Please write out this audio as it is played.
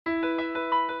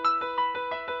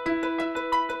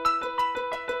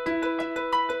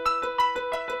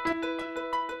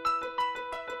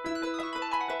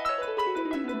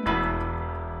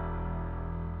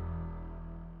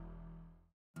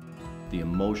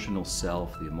emotional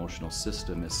self, the emotional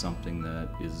system, is something that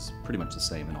is pretty much the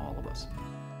same in all of us.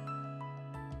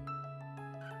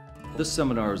 This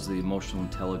seminar is the emotional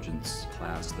intelligence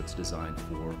class that's designed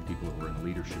for people who are in a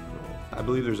leadership role. I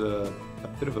believe there's a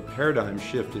bit of a paradigm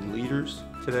shift in leaders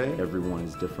today. Everyone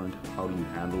is different. How do you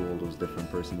handle all those different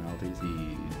personalities?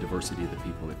 The diversity of the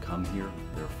people that come here,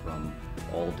 they're from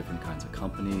all different kinds of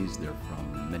companies, they're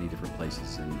from many different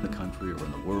places in the country or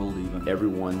in the world even.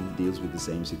 Everyone deals with the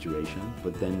same situation,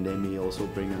 but then they may also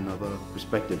bring another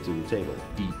perspective to the table.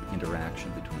 Deep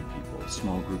interaction between people,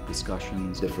 small group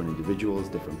discussions. Different individuals,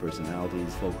 different personalities.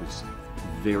 Focus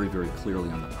very, very clearly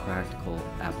on the practical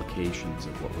applications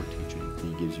of what we're teaching.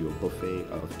 He gives you a buffet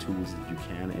of tools that you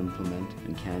can implement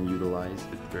and can utilize.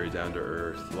 It's very down to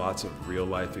earth, lots of real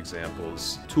life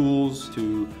examples. Tools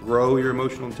to grow your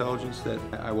emotional intelligence that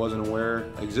I wasn't aware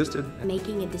existed.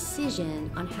 Making a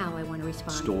decision on how I want to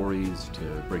respond. Stories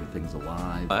to bring things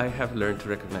alive. I have learned to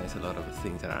recognize a lot of the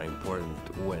things that are important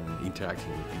when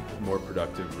interacting with people. More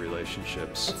productive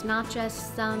relationships. It's not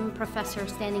just some professor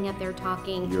standing up there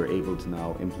talking. You're able to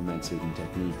now implement certain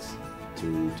techniques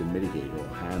to mitigate or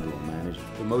handle or manage.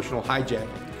 Emotional hijacking.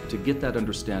 To get that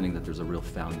understanding that there's a real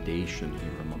foundation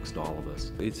here amongst all of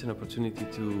us. It's an opportunity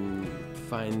to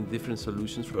find different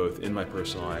solutions. Both in my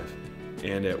personal life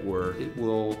and at work. It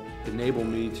will enable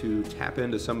me to tap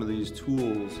into some of these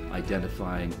tools.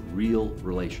 Identifying real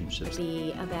relationships.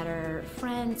 Be a better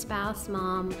friend, spouse,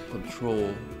 mom.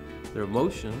 Control their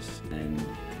emotions. And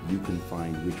you can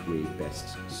find which way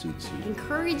best suits you.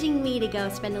 Encouraging me to go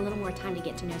spend a little more time to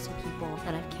get to know some people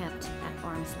that I've kept at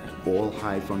arm's length. All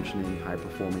high-functioning,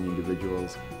 high-performing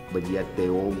individuals, but yet they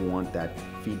all want that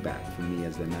feedback from me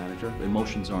as their manager.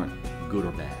 Emotions aren't good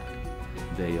or bad.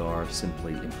 They are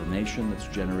simply information that's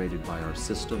generated by our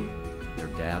system. They're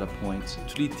data points.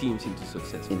 3 teams into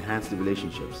success. Enhance the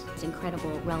relationships. It's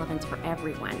incredible relevance for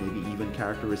everyone. Maybe even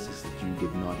characteristics that you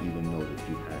did not even know that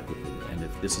you had. And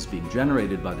if this is being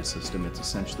generated by the system, it's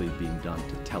essentially being done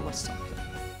to tell us something.